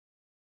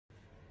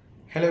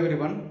Hello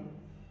everyone,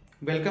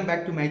 welcome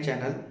back to my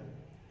channel.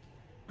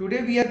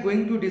 Today we are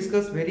going to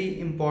discuss very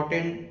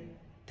important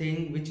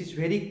thing which is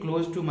very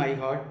close to my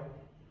heart.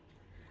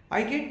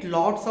 I get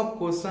lots of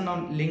questions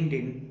on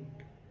LinkedIn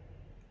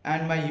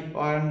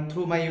and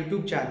through my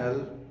YouTube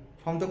channel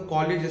from the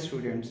college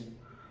students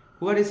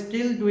who are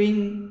still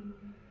doing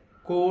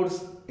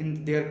course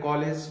in their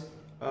college,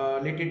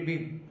 let it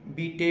be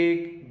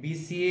BTech,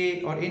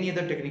 BCA or any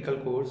other technical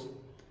course,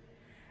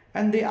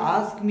 and they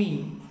ask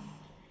me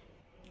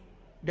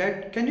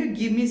that can you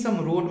give me some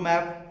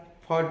roadmap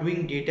for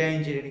doing data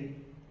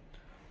engineering,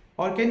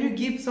 or can you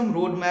give some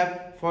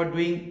roadmap for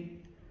doing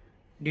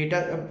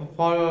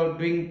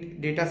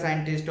data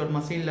scientist or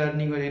machine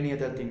learning or any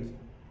other things.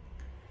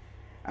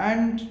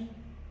 And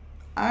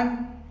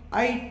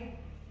I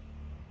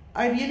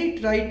really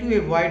try to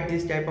avoid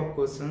this type of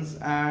questions,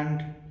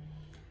 and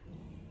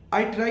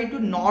I try to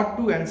not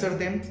to answer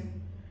them,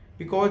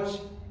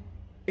 because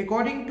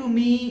according to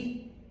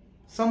me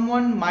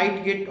someone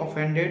might get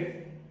offended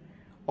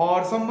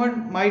or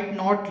someone might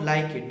not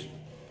like it.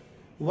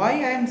 Why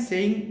I am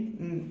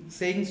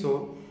saying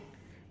so?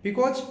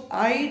 Because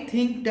I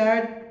think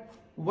that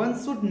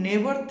one should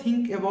never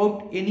think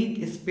about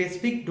any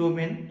specific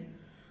domain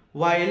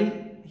while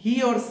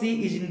he or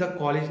she is in the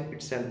college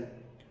itself.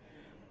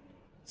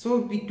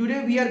 So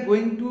today we are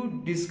going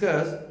to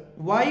discuss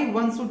why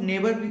one should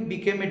never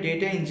become a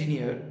data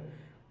engineer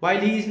while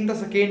he is in the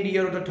second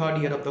year or the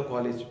third year of the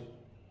college.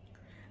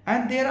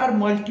 And there are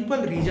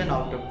multiple reasons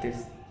out of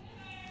this.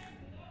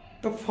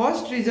 The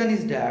first reason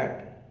is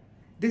that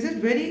this is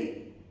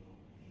very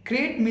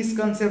great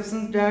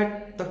misconceptions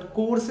that the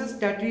courses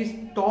that is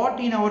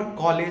taught in our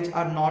college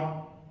are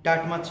not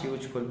that much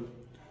useful.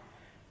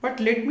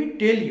 But let me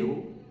tell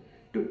you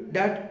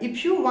that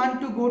if you want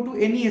to go to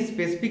any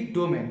specific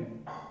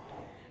domain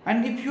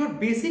and if your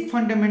basic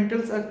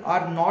fundamentals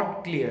are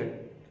not clear,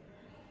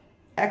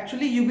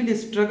 actually you will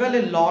struggle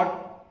a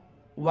lot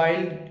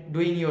while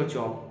doing your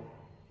job.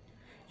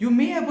 You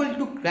may be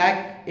able to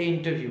crack an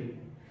interview.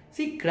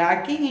 See,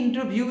 cracking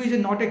interview is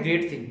not a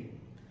great thing.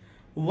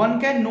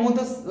 One can know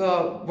this,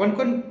 one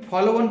can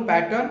follow one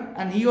pattern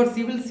and he or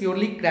she will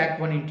surely crack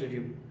one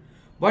interview.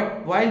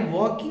 But while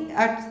working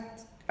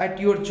at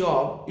your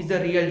job is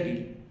the real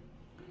deal.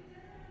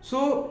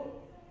 So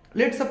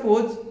let's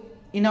suppose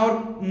in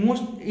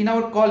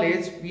our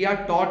college we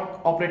are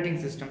taught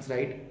operating systems,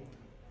 right?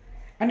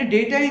 And the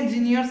data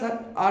engineers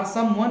are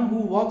someone who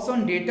works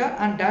on data,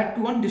 and that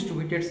too on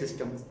distributed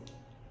systems.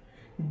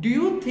 Do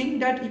you think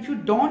that if you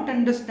don't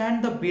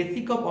understand the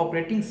basic of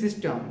operating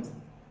systems,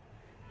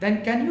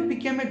 then can you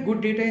become a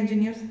good data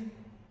engineer?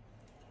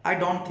 I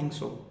don't think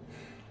so.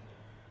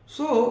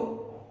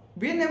 So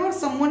whenever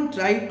someone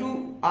try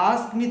to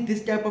ask me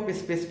this type of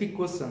specific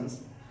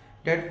questions,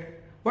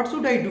 that what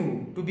should I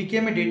do to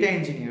become a data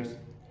engineer,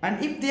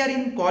 and if they are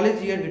in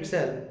college year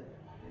itself,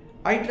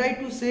 I try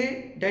to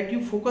say that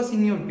you focus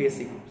in your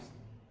basics.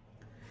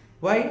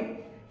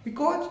 Why?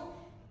 Because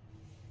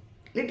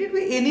let it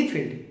be any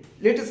field.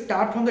 Let us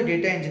start from the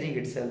data engineering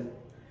itself.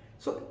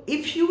 So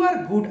if you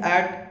are good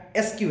at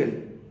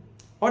SQL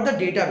or the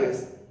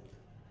database,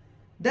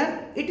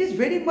 then it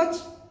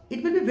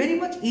will be very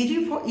much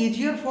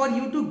easier for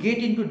you to get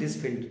into this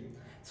field.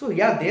 So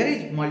yeah, there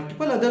is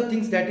multiple other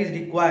things that is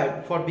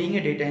required for being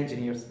a data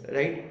engineer,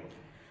 right?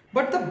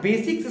 But the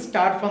basics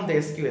start from the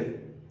SQL.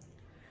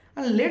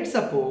 And let's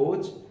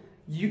suppose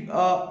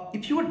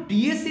if your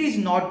DSA is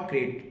not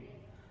great,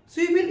 so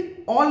you will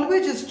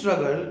always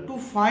struggle to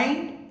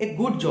find a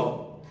good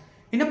job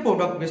in a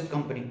product-based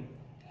company.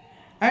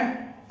 And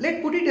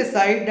let's put it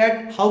aside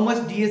that how much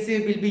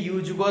DSA will be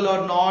usable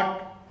or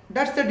not,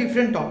 that's a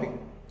different topic,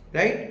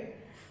 right?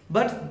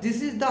 But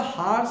this is the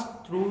harsh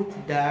truth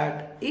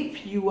that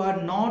if you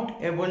are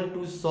not able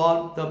to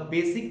solve the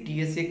basic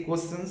DSA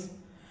questions,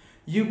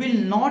 you will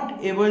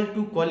not able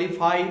to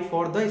qualify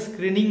for the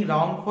screening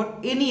round for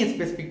any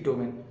specific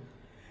domain.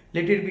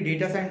 Let it be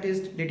data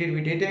scientist, let it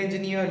be data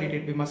engineer, let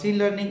it be machine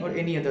learning or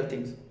any other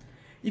things.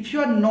 If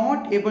you are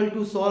not able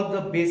to solve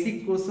the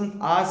basic questions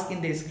asked in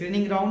the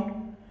screening round,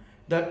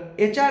 the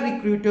HR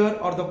recruiter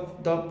or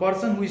the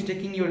person who is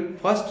taking your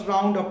first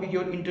round of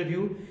your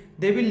interview,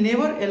 they will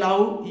never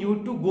allow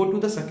you to go to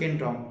the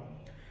second round.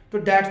 So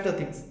that's the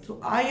thing. So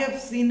I have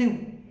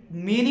seen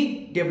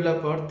many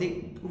developers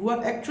who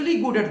are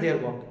actually good at their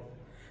work.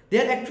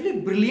 They are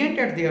actually brilliant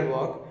at their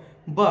work,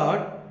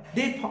 but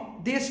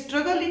they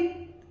struggle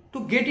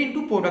to get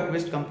into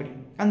product-based company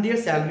and their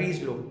salary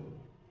is low.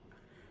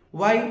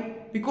 Why?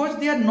 Because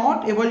they are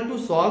not able to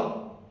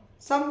solve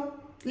some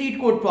lead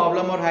code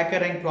problem or hacker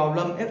rank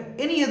problem or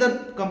any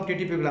other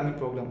competitive programming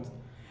problems.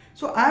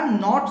 So I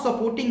am not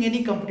supporting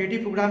any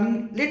competitive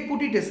programming, let's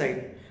put it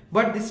aside,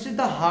 but this is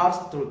the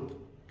harsh truth.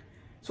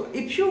 So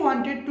if you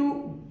wanted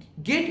to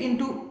get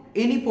into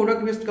any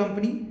product-based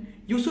company,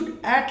 you should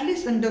at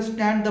least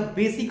understand the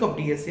basic of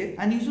DSA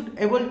and you should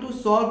able to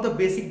solve the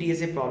basic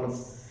DSA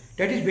problems.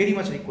 That is very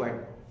much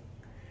required.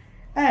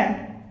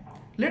 And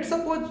let's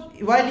suppose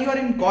while you are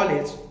in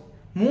college,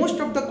 most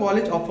of the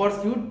college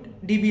offers you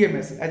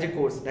DBMS as a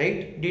course,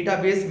 right?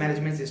 Database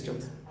Management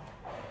Systems.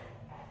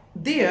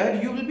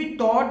 There you will be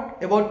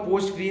taught about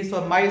Postgres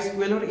or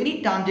MySQL or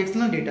any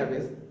transactional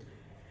database,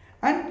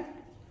 and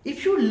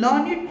if you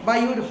learn it by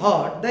your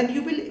heart, then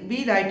you will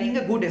be writing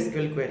a good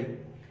SQL query.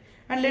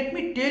 And let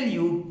me tell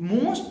you,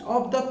 most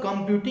of the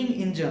computing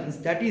engines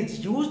that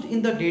is used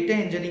in the data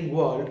engineering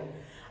world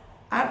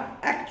are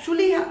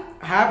actually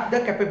have the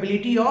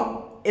capability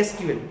of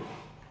SQL.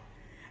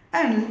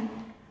 And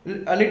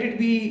let it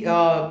be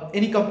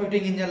any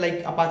computing engine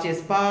like Apache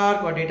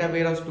Spark or data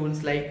warehouse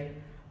tools like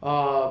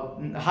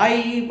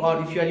Hive,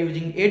 or if you are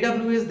using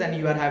AWS, then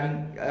you are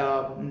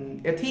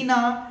having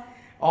Athena,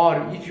 or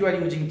if you are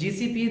using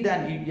GCP,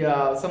 then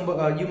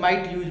you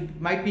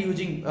might be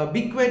using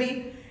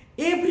BigQuery.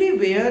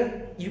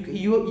 Everywhere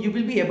you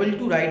will be able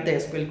to write the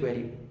SQL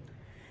query.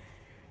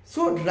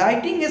 So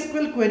writing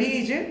SQL query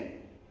is a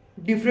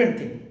different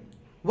thing.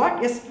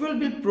 What SQL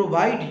will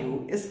provide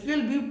you,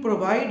 SQL will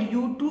provide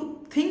you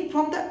to think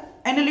from the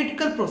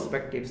analytical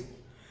perspectives.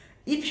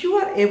 If you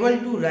are able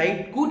to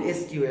write good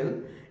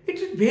SQL, it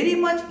is very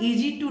much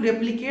easy to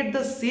replicate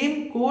the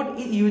same code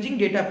using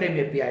data frame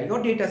API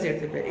or data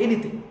set API,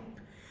 anything.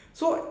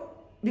 So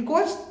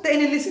because the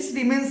analysis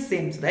remains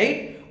same,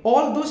 right?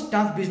 All those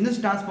business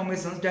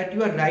transformations that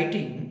you are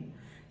writing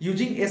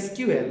using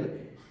SQL,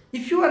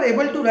 if you are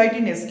able to write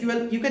in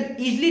SQL, you can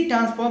easily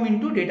transform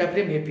into data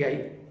frame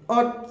API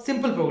or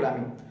simple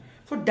programming.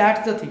 So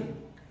that's the thing.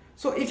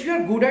 So if you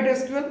are good at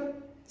SQL,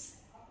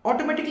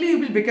 automatically you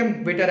will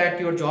become better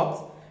at your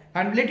jobs,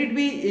 and let it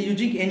be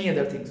using any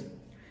other things.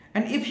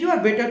 And if you are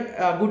good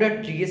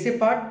at DSA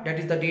part, that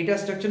is the data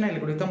structure and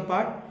algorithm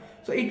part,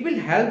 so it will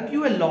help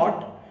you a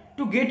lot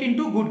to get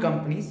into good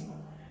companies,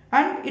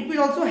 and it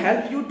will also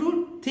help you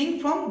to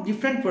think from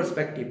different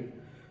perspective.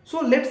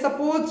 So let's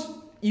suppose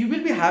you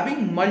will be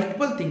having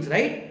multiple things,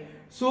 right?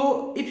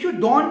 So if you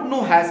don't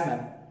know hash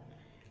map,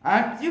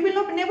 and you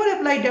will never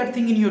apply that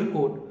thing in your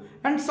code,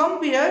 and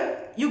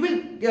somewhere you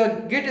will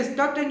get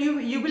stuck and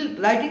you will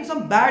writing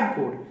some bad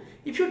code.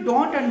 If you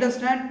don't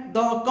understand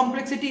the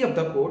complexity of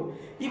the code,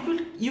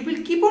 you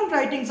will keep on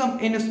writing some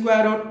n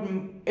square or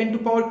n to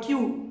power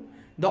q.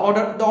 The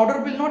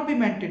order will not be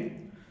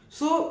maintained.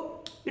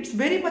 So it's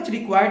very much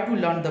required to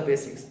learn the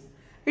basics.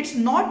 It's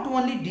not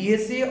only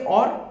DSA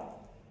or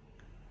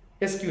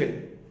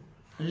SQL.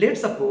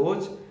 Let's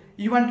suppose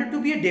you wanted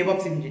to be a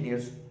DevOps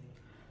engineer.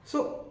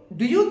 So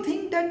do you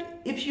think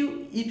that if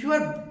you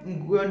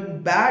are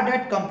bad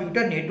at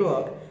computer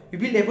network, you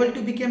will able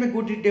to become a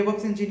good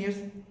DevOps engineer?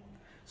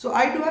 So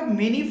I do have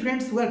many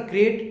friends who are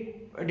great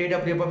data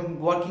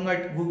working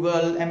at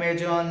Google,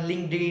 Amazon,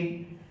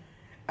 LinkedIn,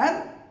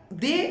 and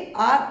they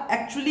are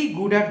actually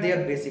good at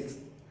their basics.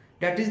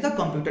 That is the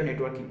computer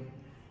networking.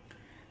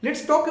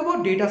 Let's talk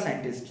about data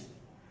scientists.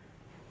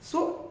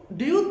 So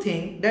do you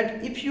think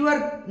that if you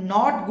are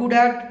not good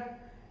at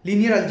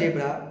linear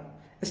algebra,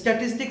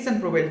 statistics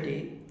and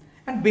probability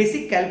and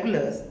basic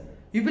calculus,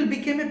 you will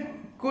become a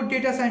good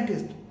data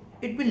scientist?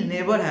 It will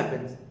never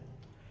happen.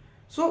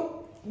 So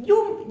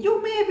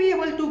you may be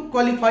able to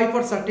qualify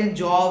for certain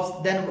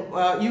jobs, then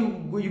you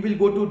will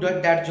go to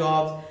that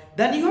jobs,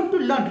 then you have to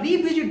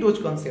revisit those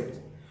concepts.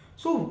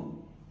 So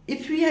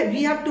if we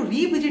have to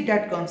revisit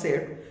that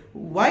concept,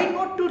 why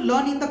not to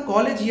learn in the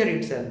college year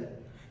itself?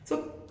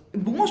 So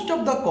most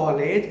of the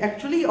college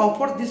actually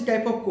offers this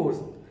type of course.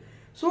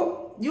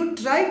 So you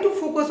try to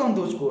focus on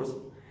those courses.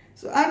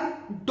 So and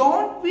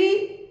don't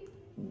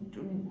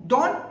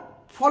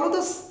follow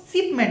the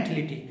sheep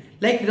mentality,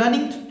 like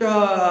running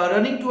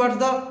towards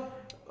the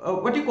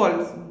what you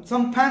call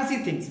some fancy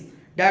things,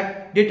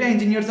 that data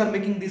engineers are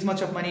making this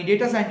much of money,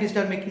 data scientists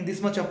are making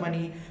this much of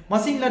money,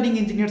 machine learning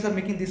engineers are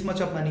making this much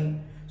of money,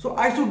 so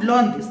I should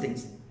learn these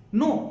things.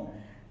 No.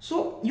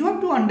 So you have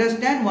to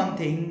understand one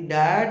thing,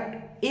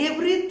 that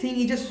everything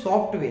is a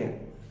software.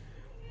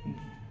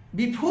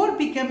 Before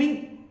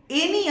becoming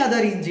any other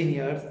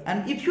engineers,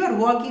 and if you are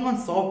working on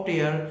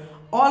software,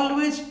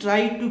 always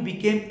try to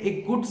become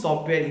a good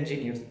software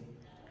engineer.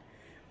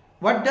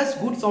 What does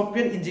good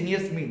software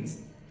engineers means?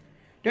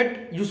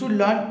 That you should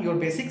learn your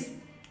basics,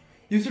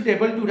 you should be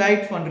able to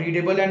write some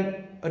readable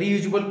and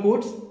reusable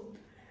codes,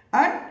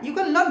 and you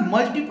can learn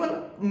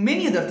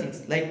many other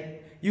things,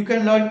 like you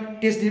can learn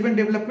test driven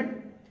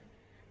development,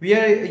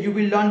 where you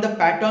will learn the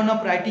pattern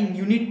of writing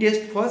unit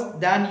test first,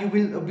 then you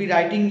will be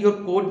writing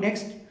your code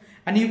next,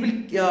 and you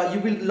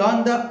will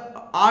learn the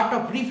art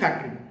of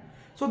refactoring.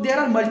 So there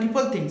are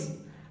multiple things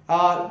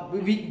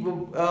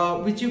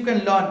which you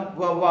can learn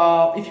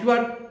if you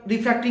are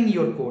refactoring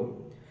your code.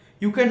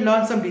 You can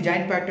learn some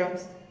design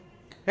patterns,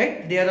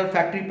 right? There are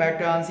factory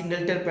patterns,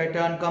 singleton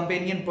pattern,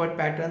 companion pod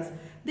patterns.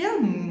 There are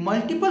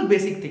multiple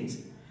basic things.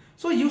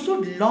 So you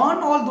should learn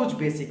all those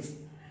basics.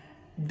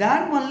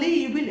 Then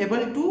only you will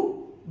able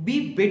to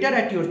be better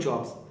at your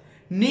jobs.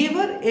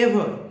 Never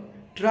ever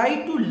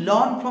try to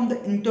learn from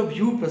the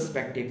interview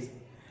perspectives,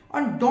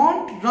 and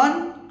don't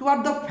run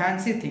toward the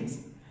fancy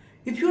things.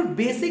 If your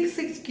basics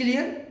is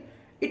clear,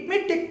 it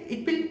will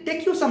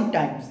take you some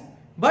time,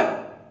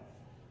 but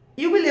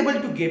you will able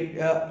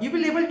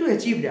to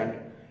achieve that.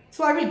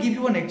 So I will give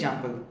you an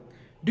example.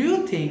 Do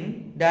you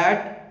think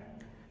that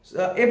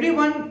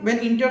everyone when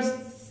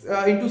enters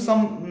into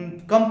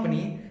some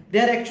company, they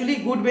are actually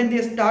good when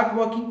they start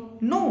working?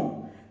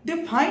 No,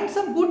 they find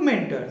some good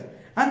mentors,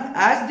 and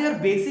as their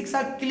basics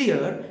are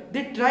clear,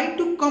 they try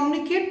to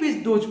communicate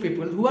with those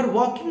people who are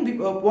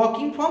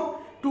working from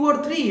 2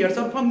 or 3 years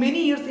or for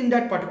many years in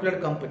that particular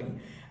company,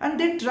 and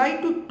they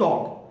try to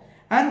talk,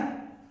 and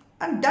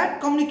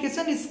that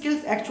communication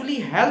skills actually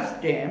helps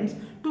them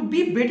to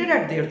be better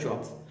at their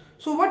jobs.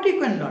 So what you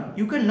can learn?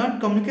 You can learn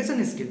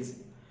communication skills.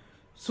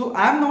 So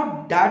I am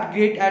not that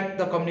great at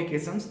the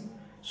communications,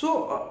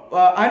 so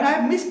and I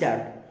have missed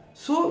that.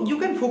 So you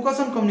can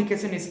focus on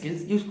communication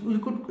skills. You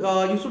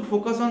should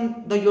focus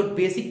on your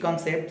basic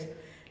concepts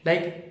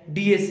like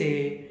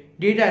DSA,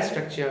 data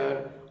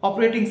structure,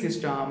 operating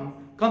system,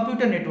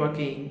 computer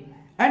networking,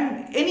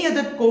 and any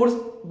other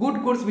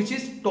good course which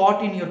is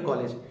taught in your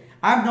college.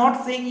 I am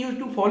not saying you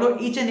to follow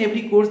each and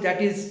every course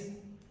that is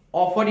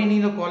offered in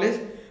your college,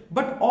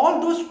 but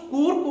all those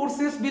core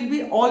courses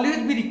will always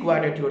be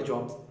required at your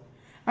jobs,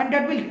 and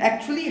that will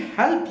actually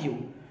help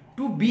you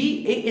to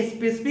be a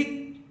specific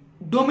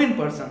domain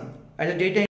person as a data